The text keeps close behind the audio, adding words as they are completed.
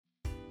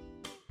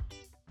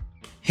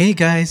Hey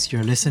guys,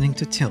 you're listening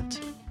to Tilt.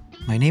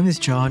 My name is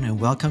John and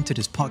welcome to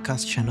this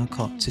podcast channel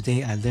called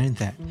Today I Learned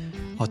That,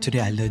 or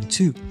Today I Learned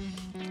Too,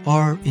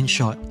 or in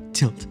short,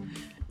 Tilt.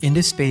 In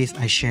this space,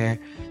 I share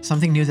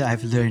something new that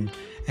I've learned,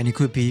 and it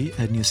could be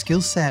a new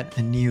skill set,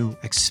 a new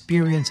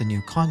experience, a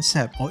new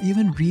concept, or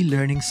even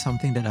relearning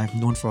something that I've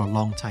known for a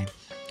long time.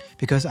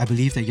 Because I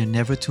believe that you're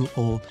never too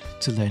old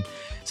to learn.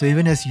 So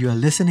even as you are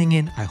listening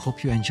in, I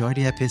hope you enjoy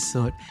the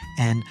episode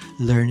and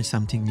learn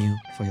something new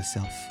for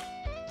yourself.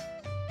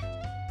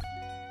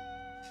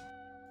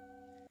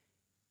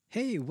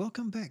 Hey,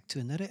 welcome back to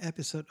another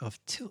episode of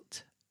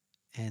Tilt.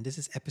 And this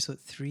is episode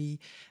 3.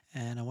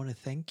 And I want to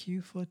thank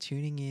you for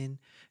tuning in,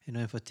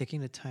 for taking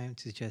the time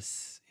to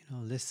just,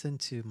 listen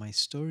to my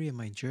story and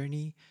my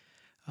journey.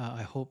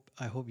 I hope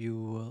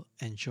you will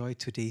enjoy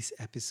today's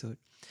episode.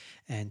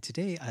 And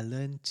today I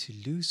learned to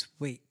lose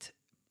weight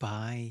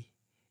by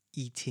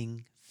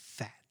eating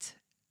fat.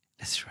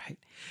 That's right.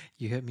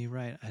 You heard me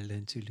right. I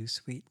learned to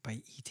lose weight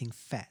by eating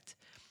fat.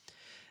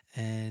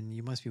 And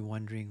you must be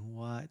wondering,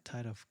 what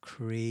type of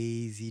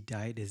crazy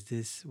diet is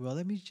this? Well,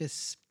 let me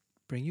just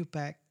bring you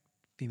back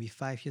maybe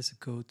 5 years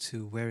ago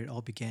to where it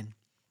all began.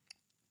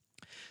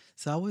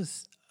 So I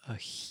was a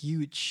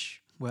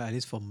huge, well, at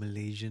least for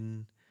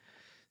Malaysian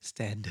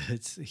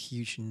standards, a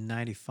huge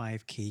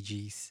 95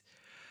 kgs.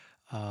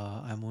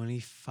 I'm only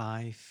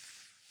 5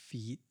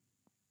 feet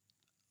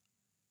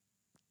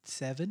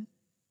 7,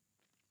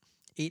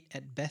 8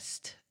 at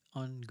best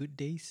on good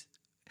days.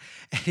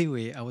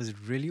 Anyway, I was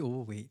really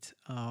overweight.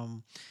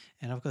 And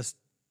of course,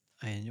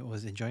 I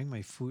was enjoying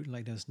my food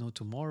like there's no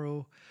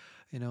tomorrow.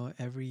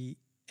 Every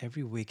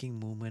waking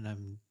moment,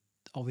 I'm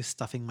always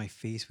stuffing my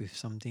face with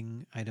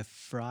something either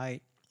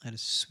fried, either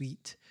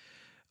sweet,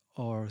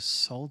 or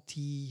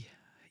salty.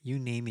 You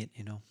name it.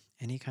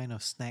 Any kind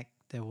of snack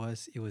there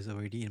was, it was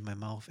already in my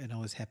mouth, and I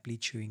was happily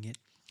chewing it.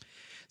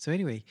 So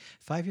anyway,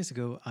 5 years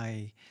ago,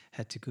 I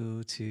had to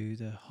go to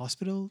the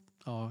hospital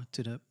or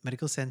to the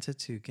medical center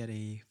to get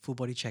a full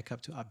body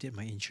checkup to update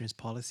my insurance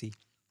policy.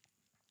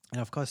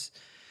 And of course,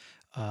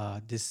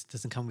 this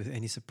doesn't come with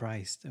any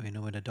surprise. When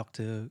the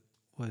doctor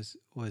was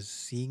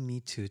seeing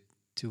me to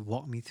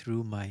walk me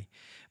through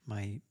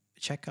my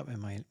checkup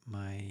and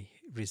my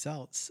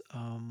results,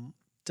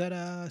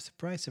 ta-da!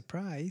 Surprise,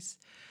 surprise!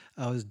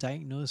 I was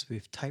diagnosed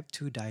with type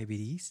 2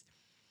 diabetes,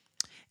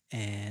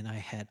 and I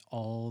had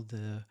all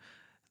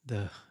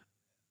the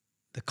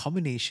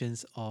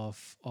combinations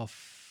of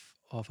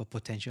a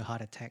potential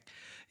heart attack.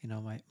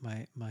 My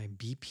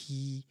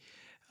BP,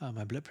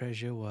 my blood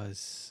pressure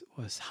was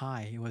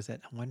high. It was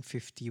at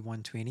 150,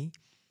 120.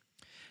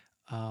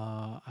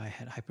 I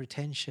had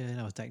hypertension.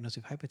 I was diagnosed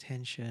with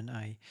hypertension.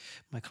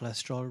 My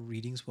cholesterol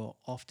readings were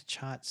off the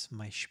charts.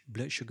 My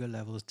blood sugar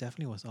levels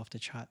definitely was off the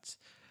charts.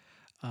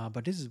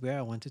 But this is where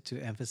I wanted to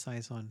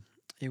emphasize on.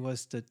 It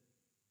was the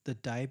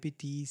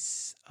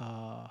diabetes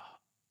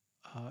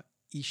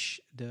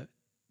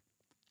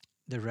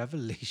the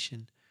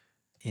revelation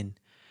in.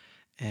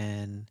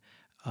 And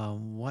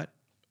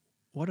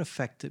what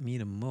affected me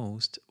the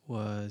most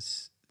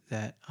was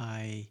that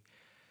I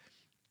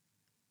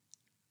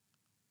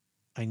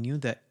knew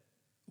that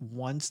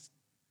once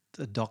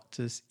the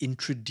doctors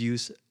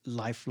introduced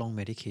lifelong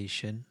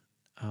medication,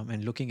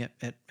 and looking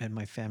at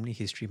my family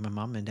history, my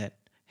mom and dad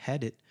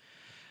had it.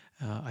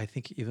 I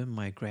think even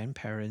my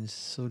grandparents.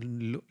 So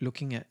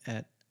looking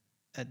at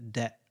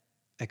that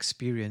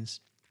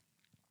experience,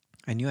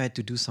 I knew I had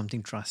to do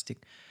something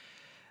drastic.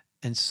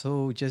 And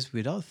so, just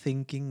without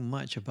thinking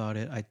much about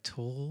it, I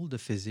told the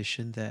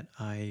physician that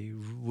I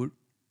would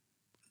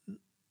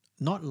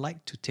not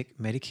like to take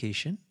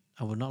medication.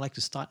 I would not like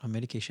to start on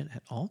medication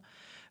at all,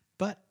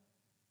 but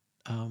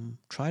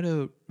try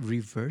to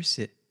reverse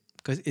it,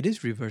 because it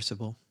is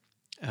reversible.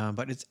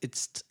 But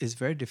it's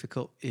very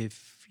difficult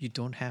if you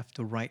don't have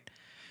the right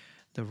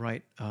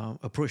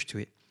approach to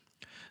it.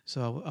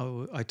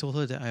 So I told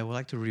her that I would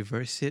like to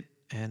reverse it,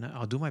 and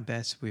I'll do my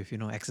best with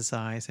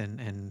exercise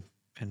and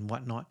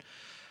whatnot.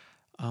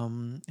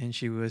 And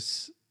she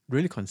was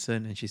really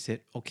concerned, and she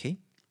said, "Okay,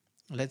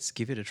 let's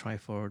give it a try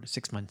for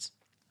 6 months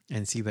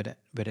and see where that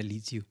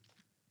leads you."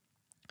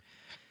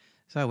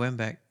 So I went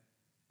back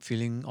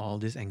feeling all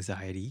this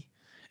anxiety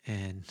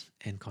and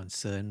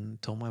concern,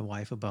 told my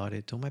wife about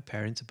it, told my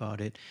parents about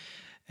it,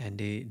 and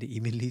they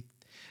immediately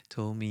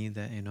told me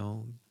that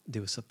they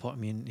would support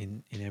me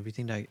in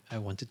everything that I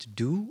wanted to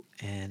do,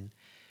 and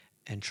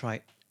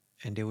try,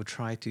 and they would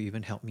try to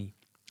even help me,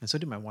 and so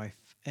did my wife.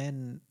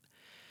 And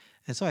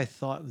so I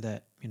thought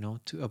that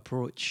to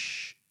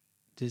approach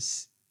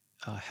this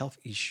health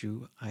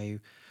issue, I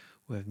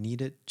would have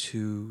needed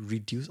to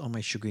reduce all my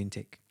sugar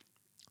intake.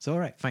 So all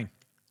right, fine.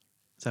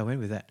 So I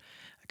went with that.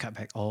 I cut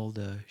back all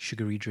the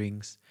sugary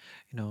drinks,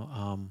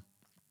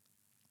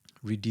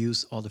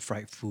 reduce all the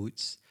fried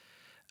foods,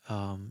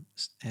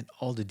 and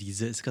all the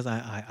desserts, because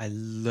I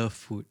love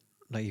food.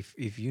 Like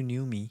if you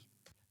knew me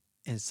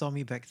and saw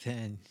me back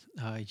then,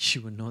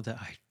 you would know that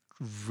I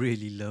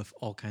really love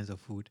all kinds of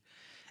food,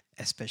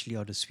 especially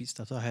all the sweet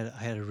stuff. So I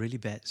had a really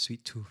bad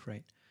sweet tooth,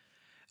 right?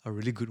 A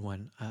really good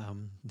one,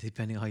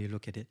 depending on how you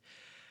look at it.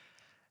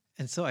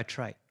 And so I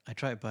tried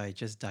by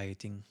just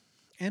dieting,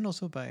 and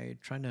also by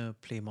trying to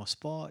play more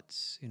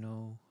sports,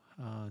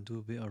 do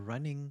a bit of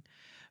running.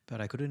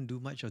 But I couldn't do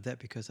much of that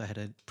because I had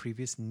a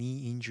previous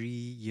knee injury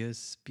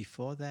years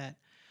before that.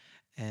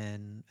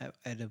 And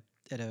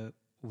at a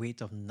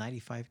weight of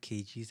 95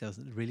 kgs, there was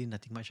really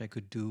nothing much I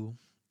could do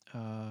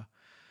uh,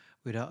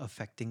 without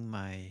affecting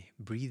my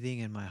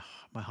breathing and my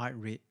heart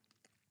rate.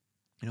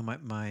 My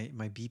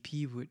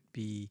BP would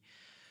be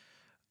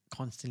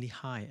constantly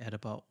high at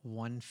about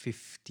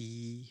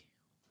 150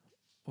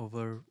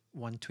 over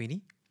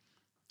 120,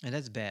 and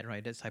that's bad,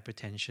 right? That's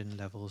hypertension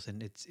levels,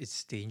 and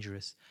it's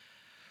dangerous.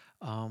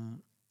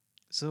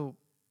 So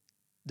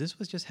this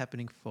was just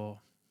happening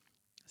for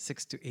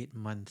 6 to 8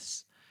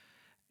 months,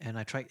 and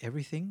I tried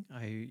everything.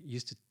 I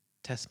used to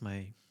test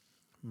my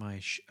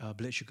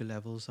blood sugar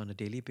levels on a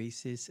daily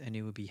basis, and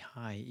it would be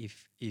high.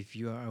 If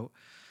you are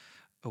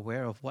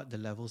aware of what the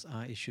levels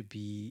are, it should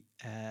be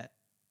at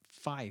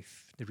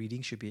 5. The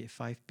reading should be at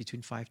 5,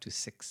 between 5 to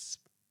 6.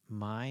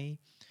 My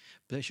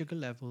blood sugar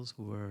levels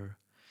were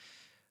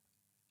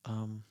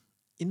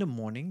in the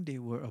morning, they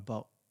were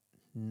about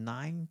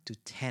 9 to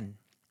 10,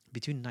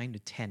 between 9 to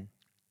 10.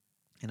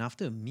 And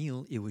after a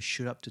meal, it would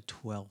shoot up to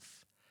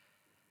 12.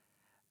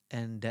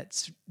 And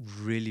that's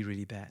really,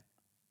 really bad.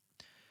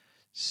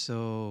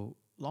 So,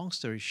 long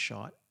story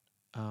short,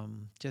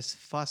 just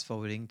fast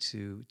forwarding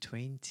to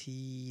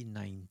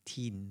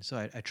 2019. So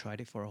I tried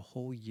it for a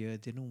whole year,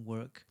 didn't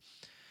work.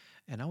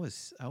 And I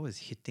was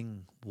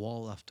hitting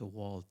wall after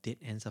wall, dead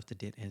ends after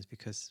dead ends,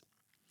 because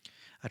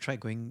I tried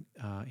going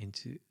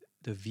into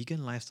the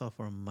vegan lifestyle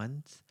for a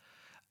month.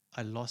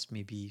 I lost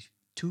maybe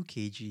 2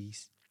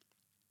 kgs,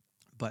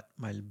 but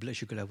my blood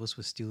sugar levels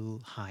were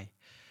still high.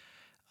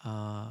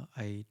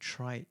 I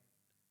tried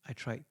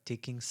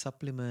taking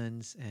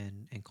supplements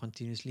and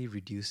continuously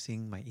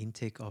reducing my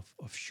intake of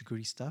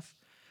sugary stuff,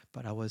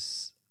 but I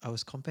was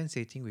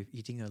compensating with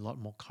eating a lot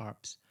more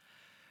carbs,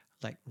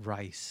 like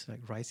rice.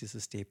 Like rice is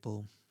a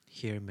staple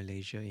here in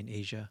Malaysia, in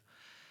Asia,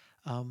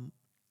 and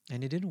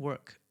it didn't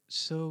work.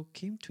 So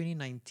came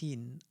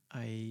 2019,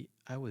 I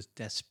was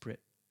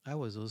desperate. I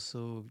was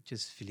also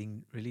just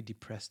feeling really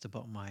depressed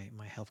about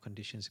my health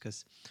conditions,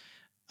 because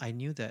I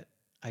knew that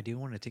I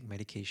didn't want to take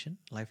medication,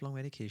 lifelong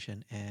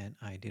medication, and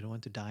I didn't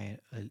want to die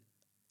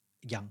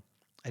young.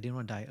 I didn't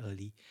want to die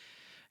early.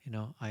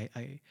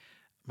 I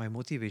my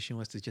motivation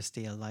was to just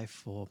stay alive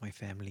for my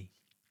family.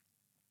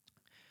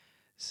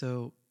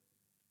 So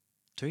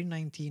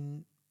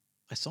 2019,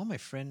 I saw my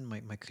friend,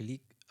 my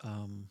colleague,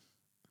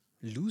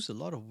 lose a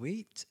lot of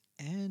weight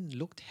and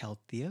looked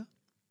healthier.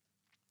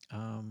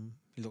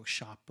 He looked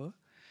sharper.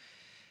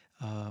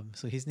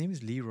 So his name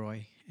is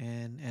Leroy,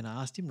 and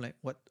I asked him, like,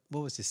 what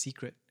was the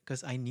secret,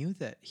 because I knew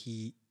that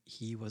he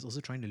was also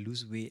trying to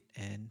lose weight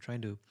and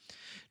trying to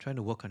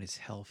work on his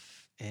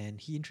health, and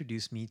he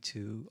introduced me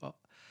to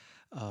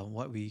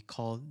what we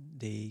call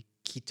the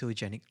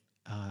ketogenic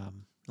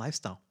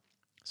lifestyle.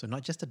 So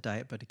not just a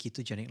diet, but a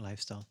ketogenic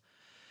lifestyle.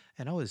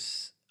 And I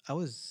was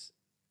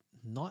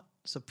not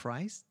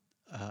surprised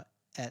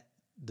at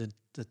the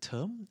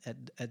term,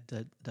 at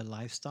the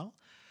lifestyle,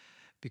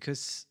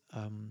 because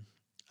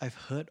I've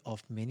heard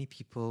of many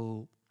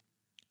people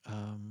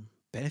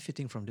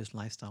benefiting from this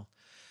lifestyle.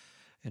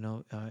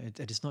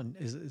 It's not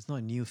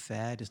a new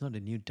fad. It's not a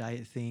new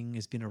diet thing.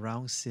 It's been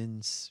around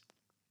since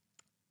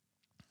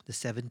the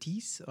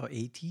 70s or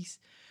 80s.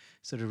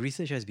 So the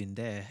research has been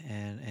there,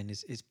 and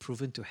it's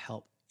proven to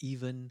help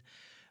even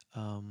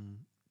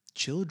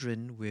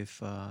children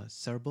with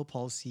cerebral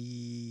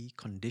palsy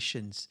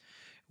conditions,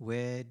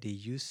 where they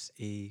use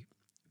a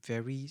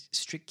very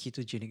strict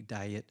ketogenic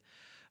diet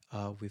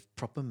with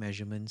proper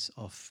measurements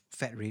of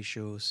fat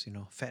ratios,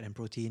 fat and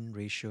protein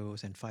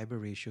ratios and fiber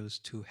ratios,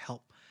 to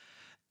help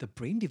the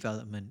brain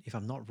development. If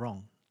I'm not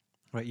wrong,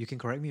 right? You can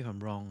correct me if I'm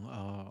wrong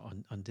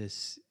on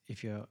this.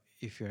 If you're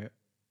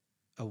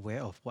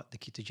aware of what the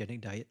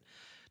ketogenic diet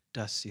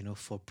does,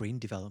 for brain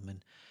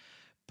development.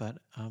 But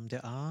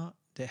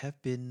there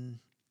have been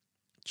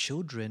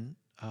children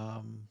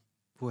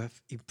who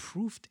have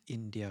improved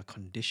in their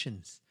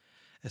conditions,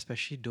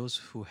 especially those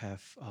who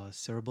have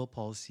cerebral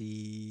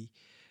palsy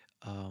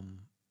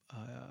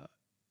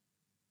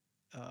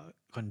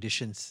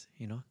conditions.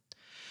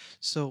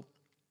 So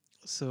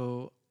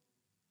so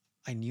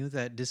I knew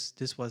that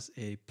this was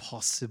a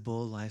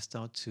possible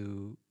lifestyle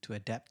to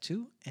adapt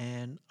to,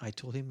 and I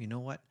told him, you know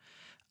what,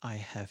 I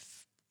have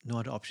no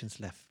other options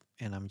left,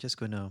 and I'm just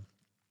gonna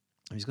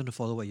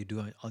follow what you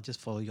do. I'll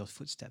just follow your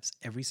footsteps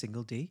every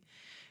single day.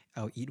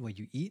 I'll eat what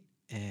you eat,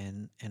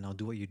 and I'll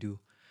do what you do.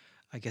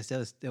 I guess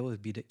that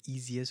would be the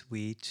easiest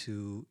way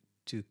to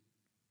to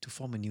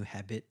form a new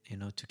habit,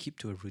 to keep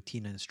to a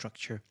routine and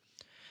structure.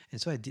 And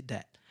so I did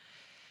that.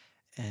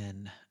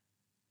 And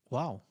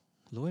wow,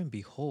 lo and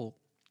behold,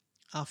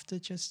 after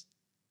just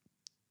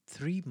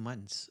 3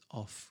 months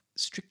of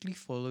strictly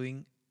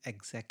following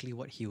exactly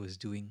what he was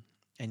doing,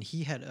 and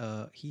he had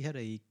a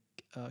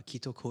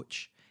keto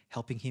coach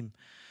helping him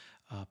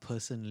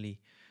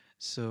personally.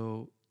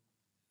 So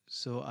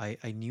So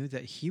I knew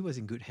that he was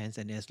in good hands,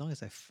 and as long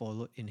as I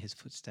followed in his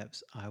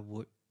footsteps, I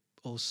would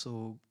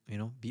also,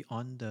 be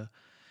on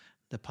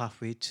the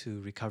pathway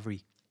to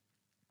recovery.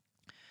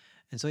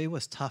 And so it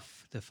was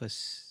tough the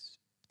first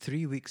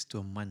 3 weeks to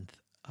a month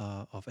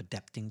of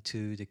adapting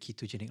to the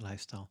ketogenic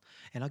lifestyle,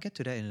 and I'll get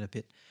to that in a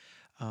bit.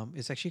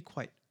 It's actually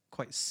quite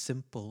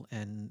simple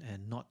and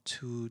not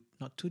too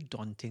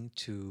daunting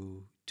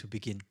to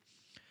begin.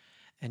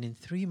 And in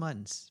 3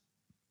 months,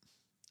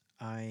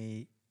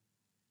 I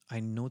I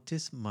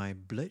noticed my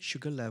blood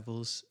sugar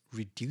levels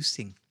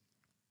reducing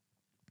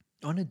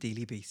on a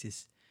daily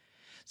basis.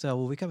 So I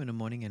will wake up in the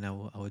morning and I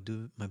will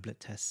do my blood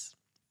tests.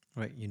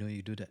 Right,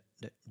 you do that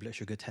blood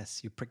sugar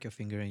test. You prick your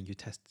finger and you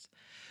test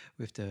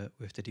with the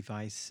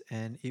device,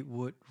 and it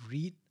would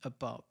read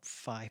about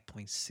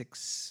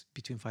 5.6,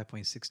 between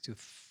 5.6 to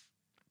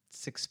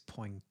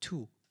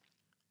 6.2.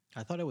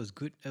 I thought it was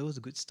good. It was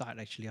a good start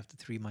actually after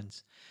 3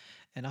 months.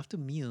 And after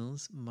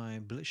meals, my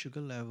blood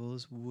sugar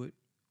levels would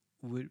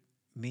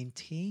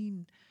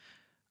maintain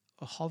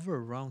or hover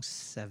around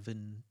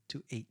 7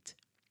 to 8.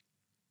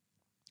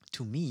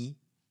 To me,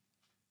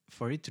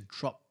 for it to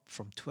drop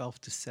from 12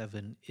 to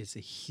 7 is a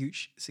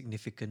huge,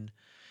 significant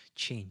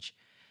change.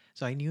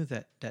 So I knew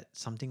that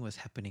something was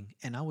happening,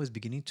 and I was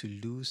beginning to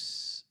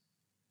lose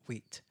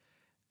weight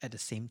at the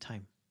same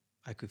time.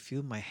 I could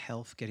feel my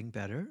health getting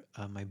better,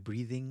 my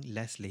breathing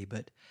less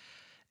labored,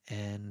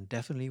 and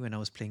definitely when I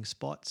was playing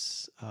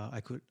sports, I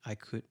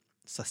could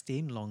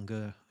sustain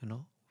longer.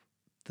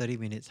 30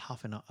 minutes,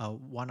 half an hour,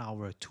 1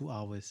 hour, 2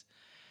 hours,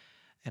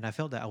 and I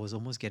felt that I was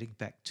almost getting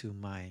back to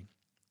my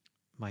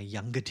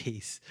younger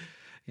days.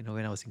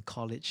 When I was in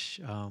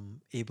college,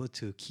 able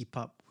to keep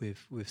up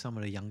with some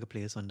of the younger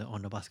players on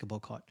the basketball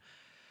court.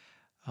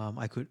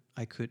 I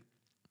could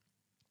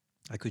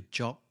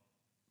jog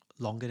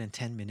longer than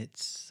 10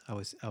 minutes. I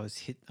was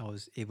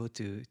able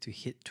to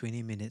hit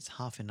 20 minutes,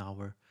 half an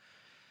hour,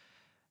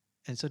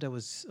 and so there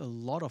was a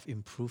lot of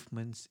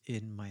improvements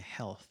in my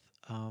health.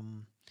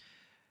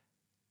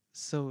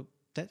 So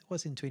that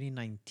was in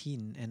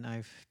 2019, and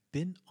I've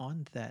been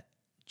on that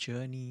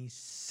journey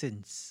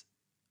since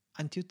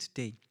until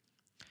today.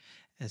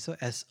 And so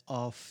as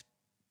of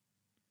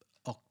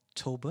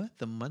October,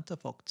 the month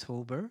of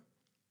October,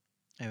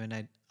 and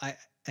when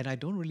I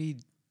don't really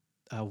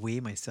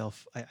weigh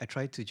myself. I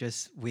try to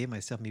just weigh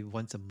myself maybe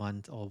once a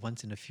month or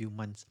once in a few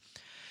months.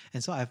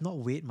 And so I've not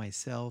weighed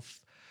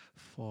myself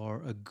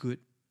for a good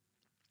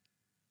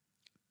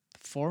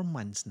 4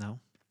 months now.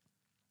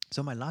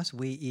 So my last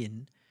weigh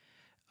in,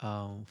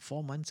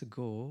 4 months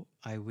ago,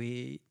 I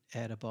weighed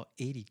at about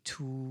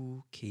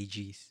 82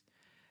 kgs,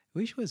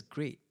 which was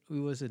great. It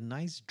was a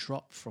nice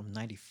drop from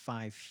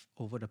 95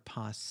 over the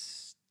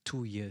past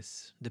 2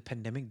 years. The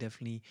pandemic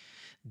definitely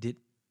did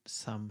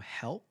some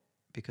help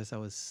because I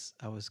was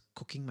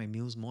cooking my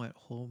meals more at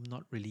home,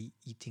 not really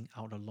eating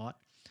out a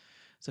lot.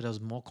 So there was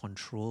more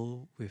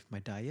control with my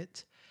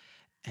diet,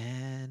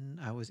 and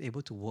I was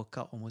able to work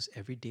out almost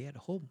every day at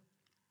home.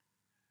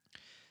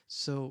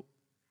 So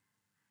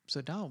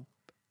so now,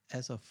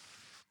 as of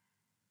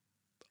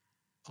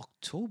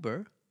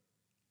October,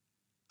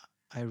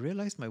 I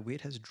realized my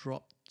weight has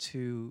dropped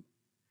to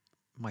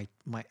my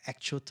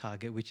actual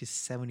target, which is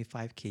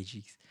 75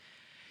 kgs.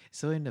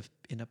 So in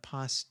the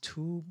past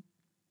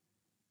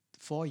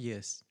 4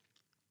 years,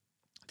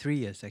 3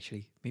 years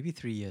actually, maybe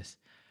 3 years,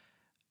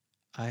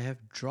 I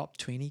have dropped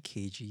 20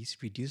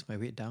 kgs, reduced my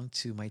weight down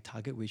to my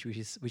target, which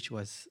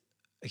was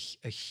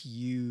a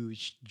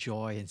huge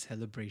joy and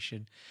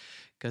celebration,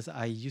 because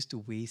I used to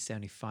weigh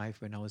 75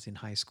 when I was in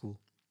high school.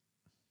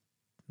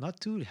 Not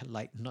too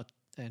light, not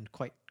and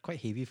quite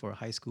heavy for a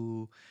high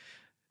school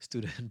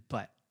student,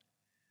 but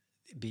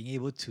being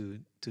able to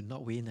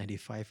not weigh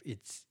 95,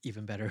 it's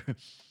even better.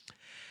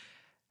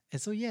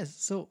 And so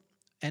yes,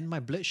 and my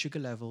blood sugar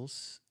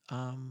levels,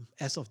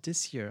 as of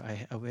this year,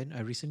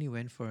 I recently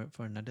went for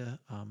another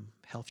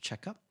health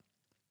checkup,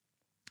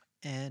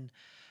 and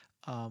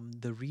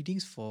the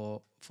readings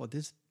for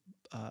this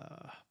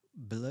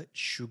blood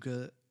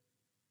sugar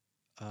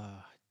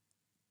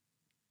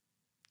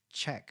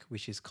check,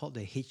 which is called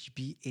the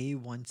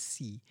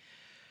HbA1c.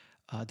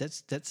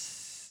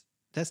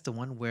 That's the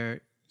one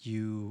where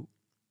you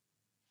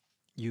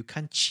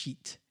can't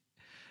cheat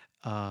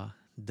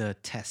the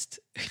test.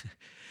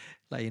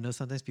 Like,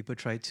 sometimes people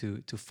try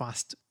to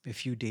fast a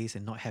few days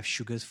and not have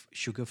sugar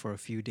for a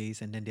few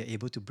days, and then they're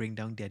able to bring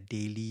down their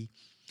daily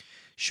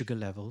sugar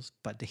levels.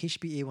 But the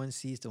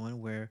HbA1c is the one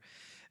where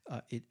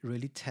it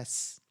really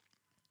tests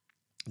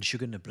the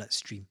sugar in the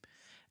bloodstream.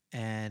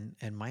 And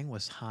mine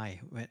was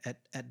high.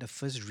 At the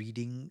first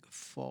reading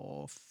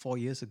for 4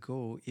 years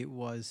ago, it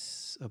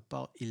was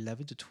about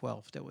 11 to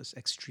 12. That was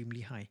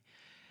extremely high.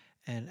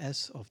 And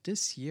as of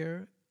this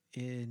year,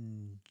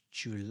 in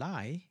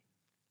July,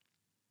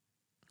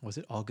 was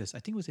it August? I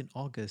think it was in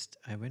August,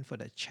 I went for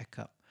that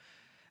checkup.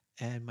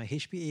 And my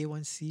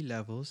HbA1c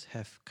levels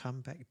have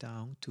come back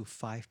down to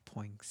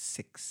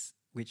 5.6,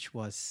 which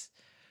was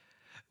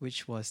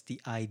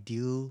the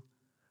ideal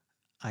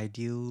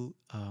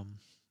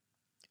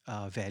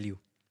value.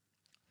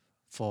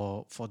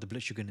 for the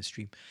blood sugar in the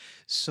stream.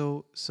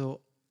 So,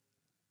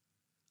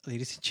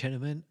 ladies and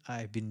gentlemen,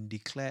 I've been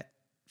declared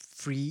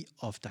free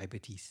of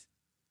diabetes.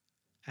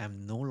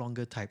 I'm no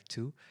longer type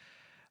 2.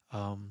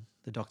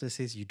 The doctor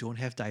says you don't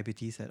have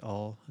diabetes at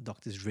all. The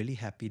doctor's really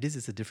happy. This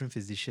is a different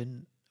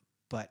physician,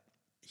 but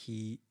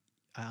I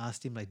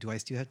asked him, like, do I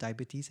still have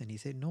diabetes? And he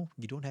said, no,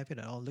 you don't have it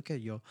at all. Look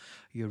at your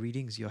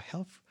readings, your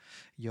health,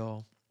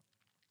 your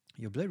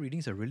your blood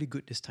readings are really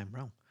good this time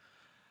round.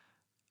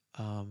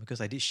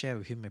 Because I did share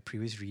with him my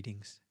previous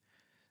readings.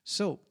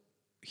 So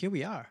here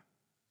we are.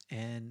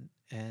 And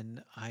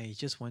I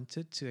just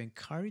wanted to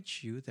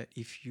encourage you that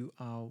if you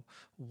are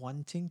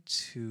wanting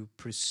to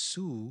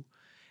pursue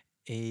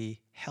a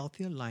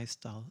healthier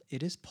lifestyle,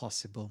 it is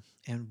possible.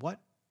 And what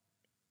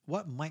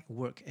might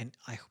work, and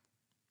I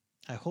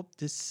hope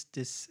this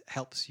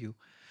helps you.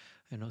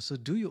 So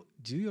do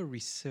your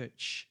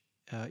research,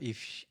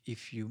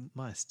 if you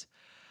must,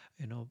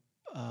 you know.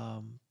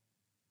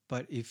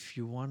 But if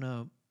you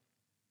wanna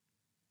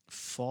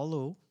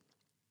follow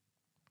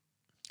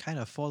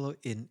follow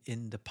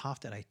in the path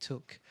that I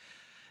took,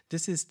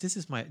 this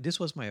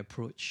was my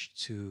approach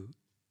to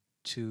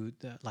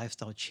the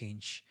lifestyle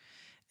change.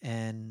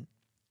 And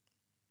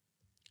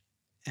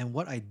and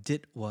what I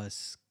did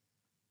was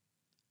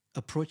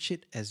approach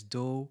it as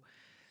though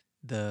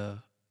the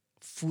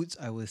foods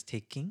I was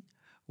taking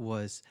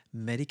was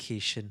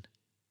medication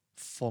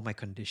for my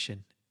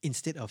condition,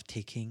 instead of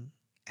taking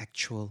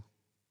actual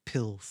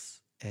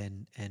pills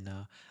and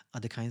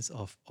other kinds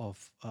of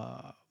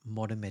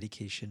modern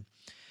medication.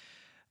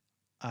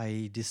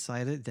 I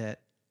decided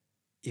that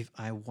if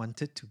I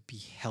wanted to be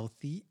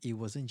healthy, it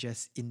wasn't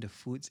just in the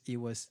foods, it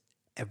was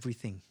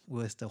everything. It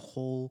was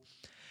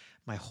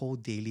my whole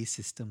daily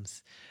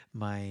systems,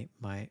 my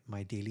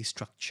daily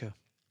structure.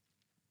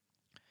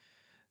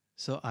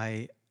 So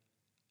I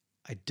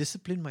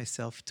disciplined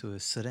myself to a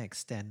certain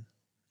extent.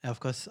 And of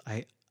course,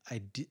 I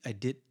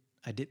did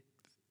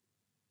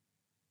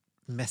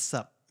mess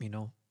up,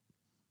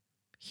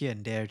 here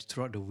and there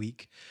throughout the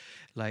week.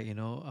 Like,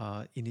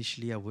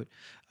 initially I would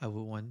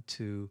want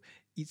to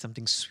eat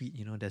something sweet.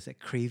 There's that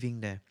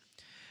craving there.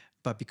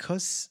 But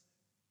because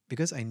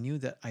I knew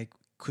that I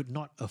could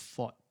not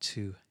afford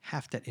to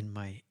have that in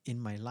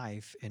my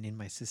life and in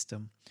my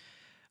system,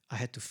 I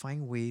had to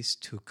find ways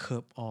to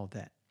curb all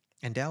that.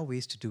 And there are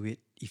ways to do it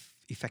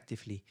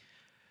effectively.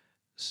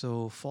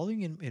 So,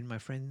 following in my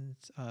friend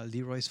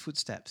Leroy's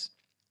footsteps,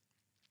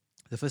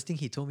 the first thing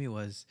he told me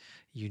was,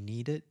 you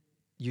need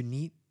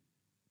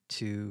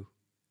to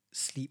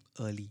sleep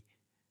early.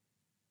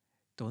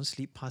 Don't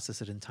sleep past a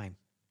certain time,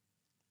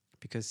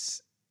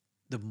 because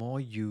the more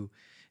you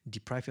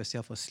deprive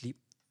yourself of sleep,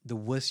 the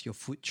worse your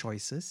food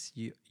choices,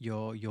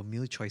 your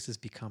meal choices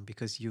become,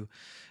 because your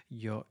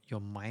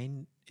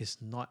mind is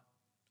not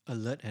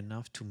alert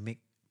enough to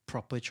make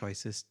proper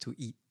choices to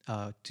eat,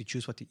 to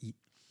choose what to eat.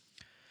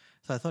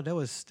 So I thought that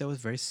was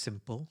very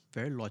simple,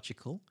 very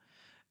logical.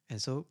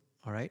 And so,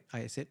 all right,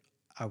 I said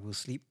I will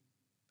sleep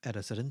at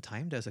a certain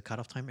time. There's a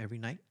cutoff time every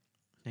night.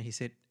 And he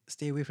said,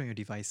 stay away from your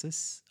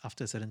devices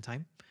after a certain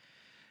time.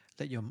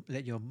 Let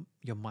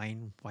your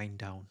mind wind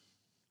down.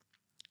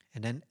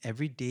 And then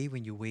every day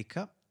when you wake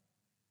up,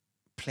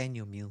 plan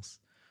your meals.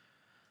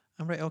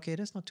 I'm like, okay,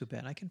 that's not too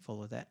bad. I can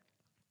follow that.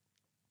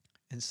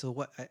 And so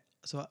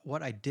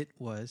what I did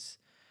was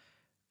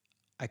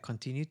I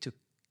continued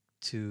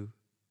to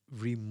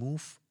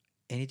remove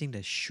anything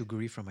that's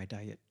sugary from my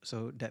diet.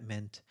 So that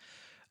meant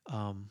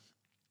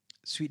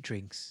sweet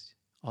drinks,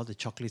 all the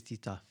chocolatey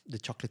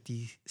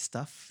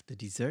stuff, the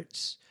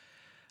desserts,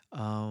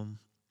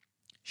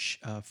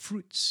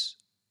 fruits,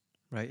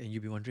 right? And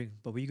you'll be wondering,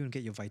 but where are you going to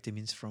get your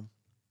vitamins from?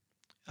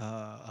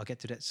 I'll get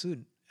to that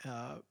soon.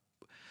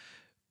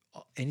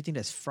 Anything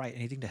that's fried,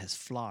 anything that has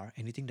flour,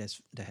 anything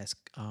that has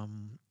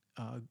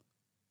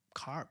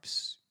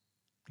carbs,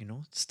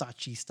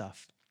 starchy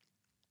stuff,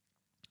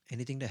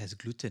 anything that has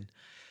gluten.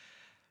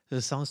 So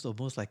it sounds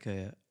almost like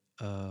a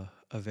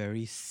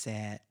very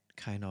sad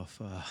kind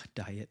of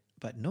diet,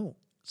 but no.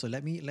 So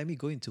let me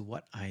go into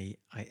what I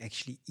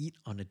actually eat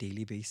on a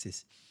daily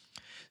basis.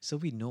 So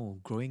we know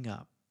growing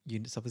up,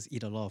 you're supposed to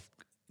eat a lot of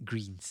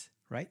greens,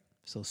 right?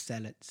 So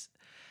salads,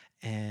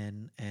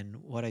 and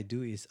what I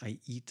do is I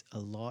eat a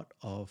lot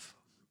of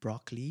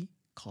broccoli,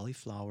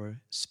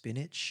 cauliflower,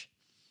 spinach,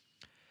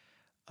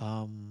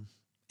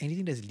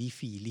 anything that's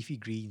leafy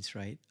greens,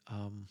 right?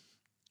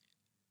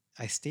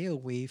 I stay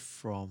away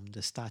from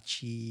the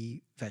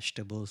starchy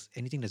vegetables,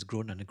 anything that's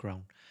grown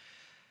underground.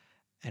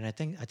 And I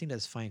think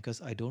that's fine,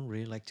 because I don't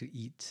really like to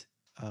eat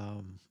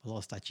a lot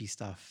of starchy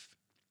stuff,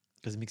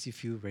 because it makes you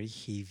feel very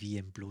heavy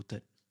and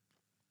bloated.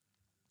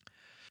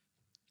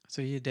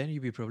 So then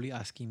you'll be probably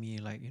asking me,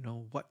 like,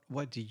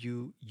 what do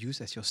you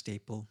use as your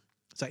staple?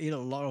 So I eat a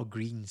lot of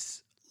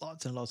greens,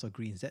 lots and lots of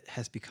greens. That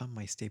has become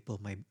my staple,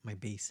 my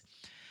base.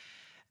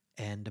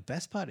 And the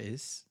best part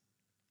is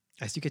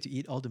I still get to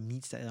eat all the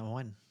meats that I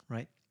want,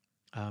 right?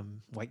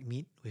 White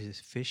meat, which is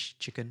fish,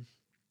 chicken,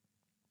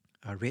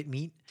 red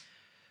meat,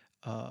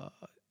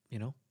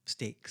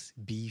 steaks,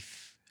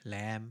 beef,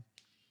 lamb,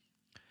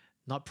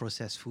 not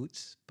processed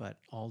foods, but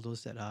all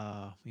those that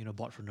are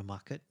bought from the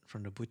market,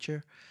 from the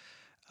butcher.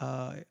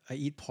 I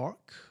eat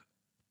pork,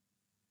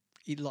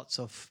 eat lots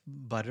of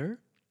butter,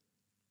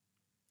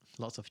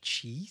 lots of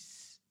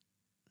cheese,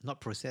 not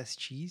processed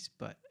cheese,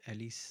 but at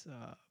least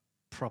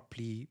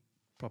properly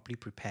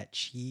prepared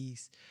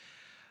cheese.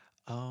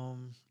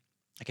 Um,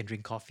 I can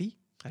drink coffee.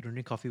 I don't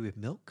drink coffee with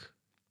milk.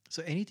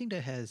 So anything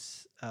that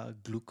has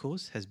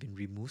glucose has been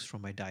removed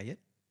from my diet.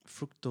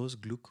 Fructose,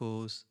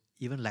 glucose,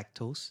 even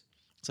lactose.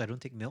 So I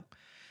don't take milk,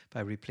 but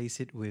I replace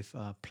it with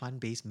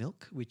plant-based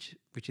milk, which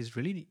is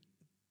really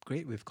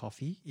great with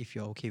coffee if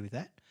you're okay with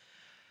that.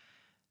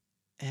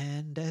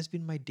 And that has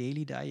been my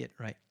daily diet,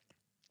 right?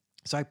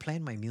 So I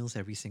plan my meals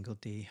every single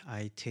day.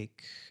 I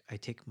take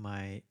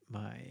my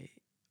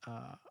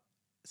uh,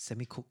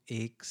 semi-cooked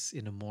eggs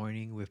in the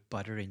morning with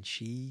butter and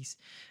cheese,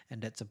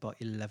 and that's about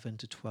 11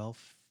 to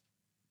 12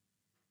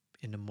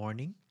 in the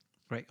morning,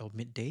 right, or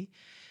midday.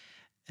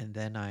 And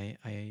then I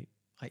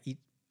eat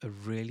a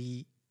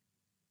really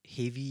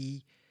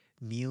heavy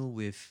meal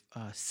with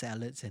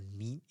salads and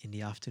meat in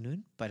the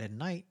afternoon. But at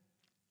night,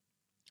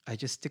 I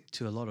just stick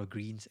to a lot of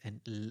greens and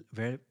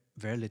very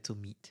little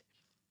meat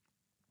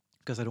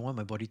because I don't want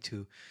my body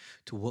to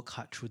work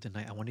hard through the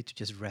night. I want it to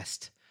just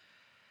rest.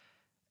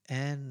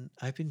 And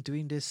I've been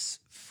doing this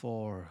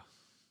for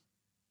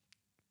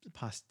the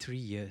past 3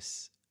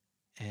 years.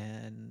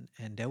 And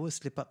there were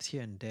slip ups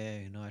here and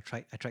there. I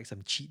tried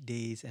some cheat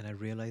days, and I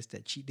realized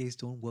that cheat days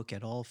don't work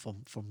at all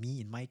for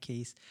me. In my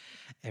case,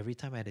 every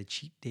time I had a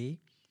cheat day,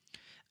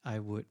 I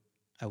would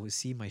I would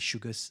see my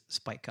sugars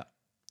spike up,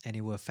 and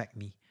it will affect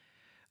me.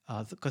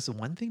 Because the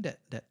one thing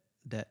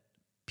that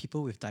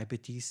people with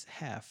diabetes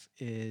have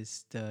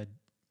is the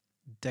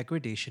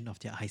degradation of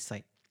their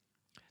eyesight.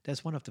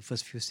 That's one of the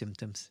first few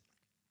symptoms.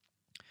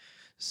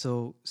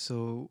 So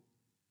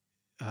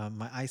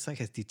my eyesight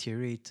has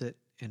deteriorated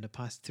in the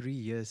past 3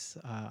 years.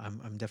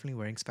 I'm definitely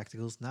wearing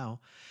spectacles now,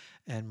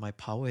 and my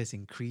power has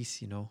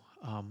increased. It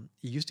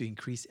used to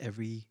increase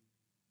every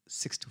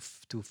 6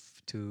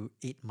 to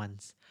 8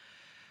 months,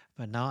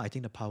 but now I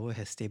think the power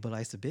has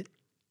stabilized a bit.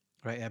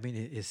 Right? I mean,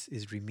 it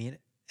is remain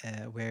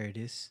where it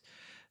is.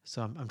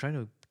 So I'm trying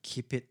to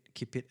keep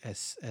it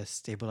as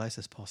stabilized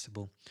as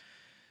possible.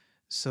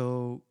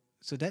 So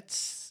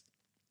that's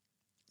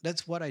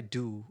what I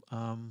do.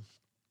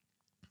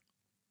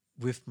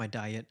 With my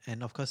diet,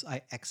 and of course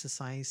I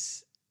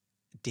exercise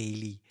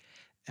daily.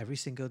 Every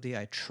single day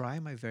I try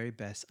my very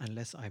best,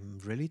 unless I'm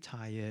really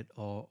tired,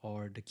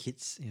 or the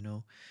kids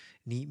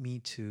need me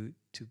to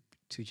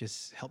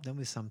just help them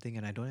with something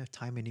and I don't have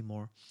time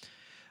anymore.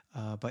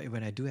 But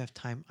when I do have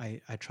time,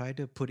 I try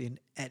to put in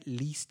at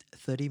least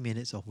 30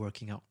 minutes of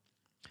working out,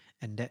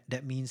 and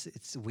that means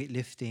it's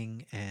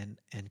weightlifting and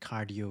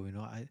cardio.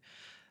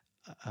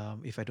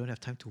 If I don't have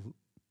time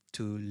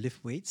to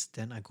lift weights,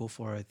 then I go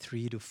for a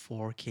 3 to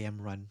 4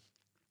 km run,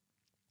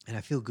 and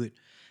I feel good.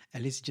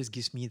 At least it just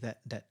gives me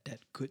that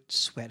good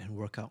sweat and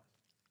workout.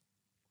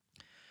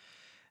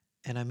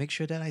 And I make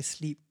sure that I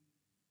sleep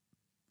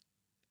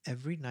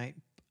every night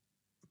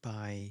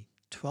by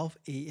 12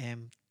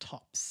 a.m.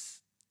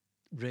 tops.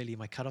 Really,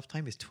 my cutoff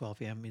time is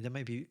 12 a.m. That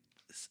might be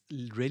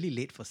really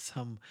late for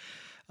some.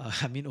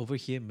 I mean, over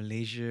here in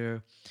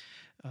Malaysia,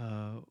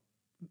 uh,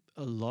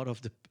 a lot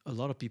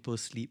of people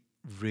sleep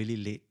really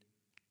late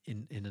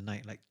in the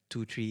night, like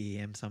 2 3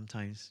 a.m.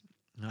 sometimes.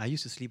 I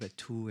used to sleep at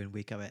 2 and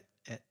wake up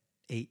at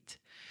 8.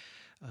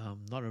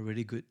 Not a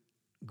really good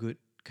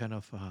kind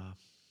of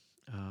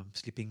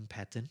sleeping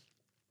pattern.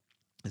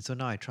 And so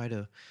now I try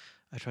to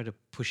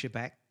push it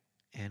back,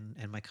 and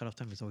my cutoff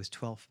time is always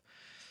 12.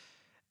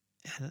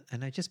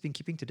 And I've just been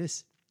keeping to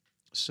this.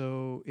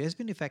 So it has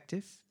been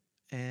effective,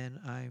 and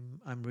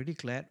I'm really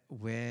glad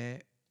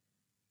where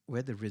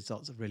the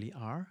results really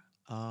are.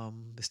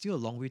 There's still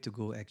a long way to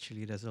go.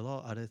 Actually, there's a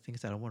lot of other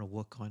things that I want to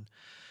work on.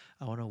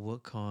 I want to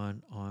work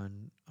on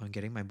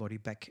getting my body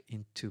back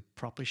into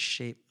proper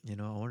shape. I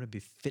want to be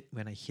fit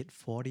when I hit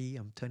 40.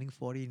 I'm turning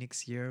 40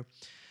 next year.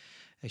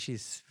 Actually,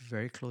 it's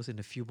very close. In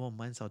a few more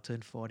months, I'll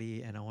turn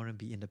 40, and I want to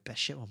be in the best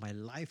shape of my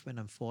life when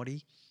I'm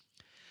 40.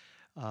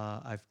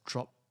 I've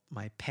dropped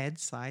my pad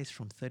size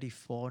from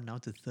 34 now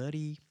to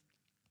 30.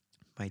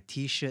 My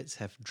t-shirts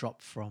have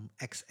dropped from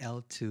XL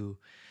to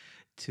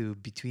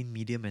between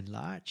medium and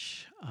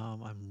large.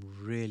 I'm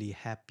really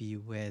happy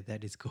where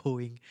that is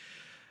going.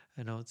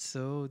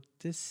 So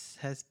this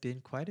has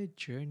been quite a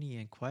journey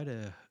and quite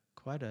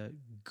a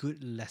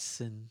good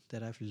lesson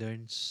that I've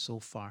learned so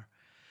far.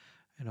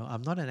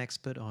 I'm not an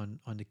expert on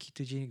the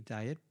ketogenic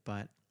diet,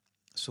 but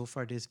so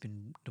far this has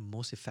been the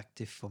most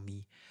effective for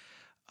me.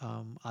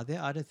 Are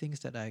there other things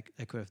that I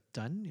could have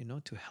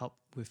done, to help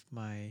with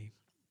my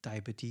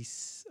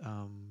diabetes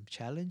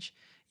challenge?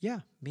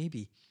 Yeah,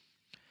 maybe.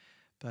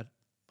 But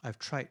I've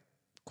tried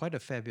quite a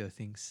fair bit of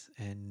things,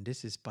 and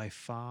this is by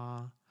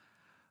far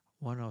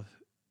one of,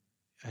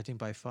 I think,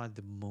 by far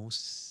the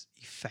most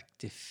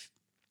effective,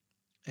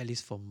 at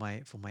least for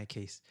my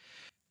case.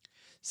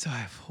 So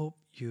I hope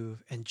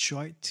you've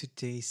enjoyed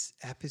today's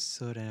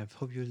episode, and I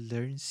hope you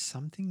learned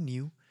something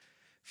new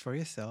for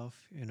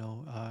yourself.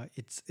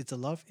 It's a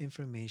lot of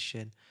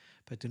information,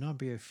 but do not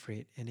be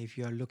afraid. And if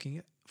you are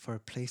looking for a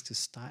place to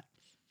start,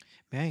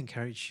 may I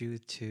encourage you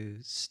to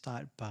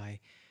start by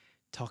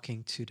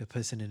talking to the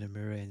person in the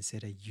mirror and say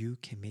that you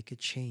can make a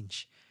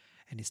change,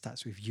 and it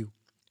starts with you.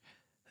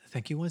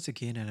 Thank you once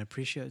again, and I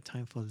appreciate your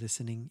time for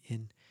listening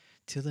in.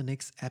 Till the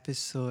next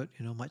episode,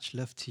 much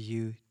love to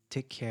you.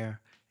 Take care,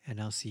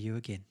 and I'll see you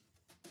again.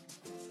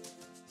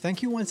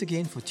 Thank you once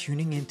again for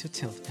tuning in to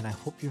Tilt, and I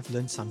hope you've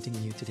learned something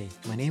new today.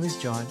 My name is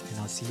John, and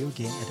I'll see you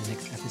again at the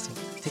next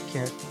episode. Take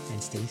care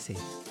and stay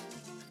safe.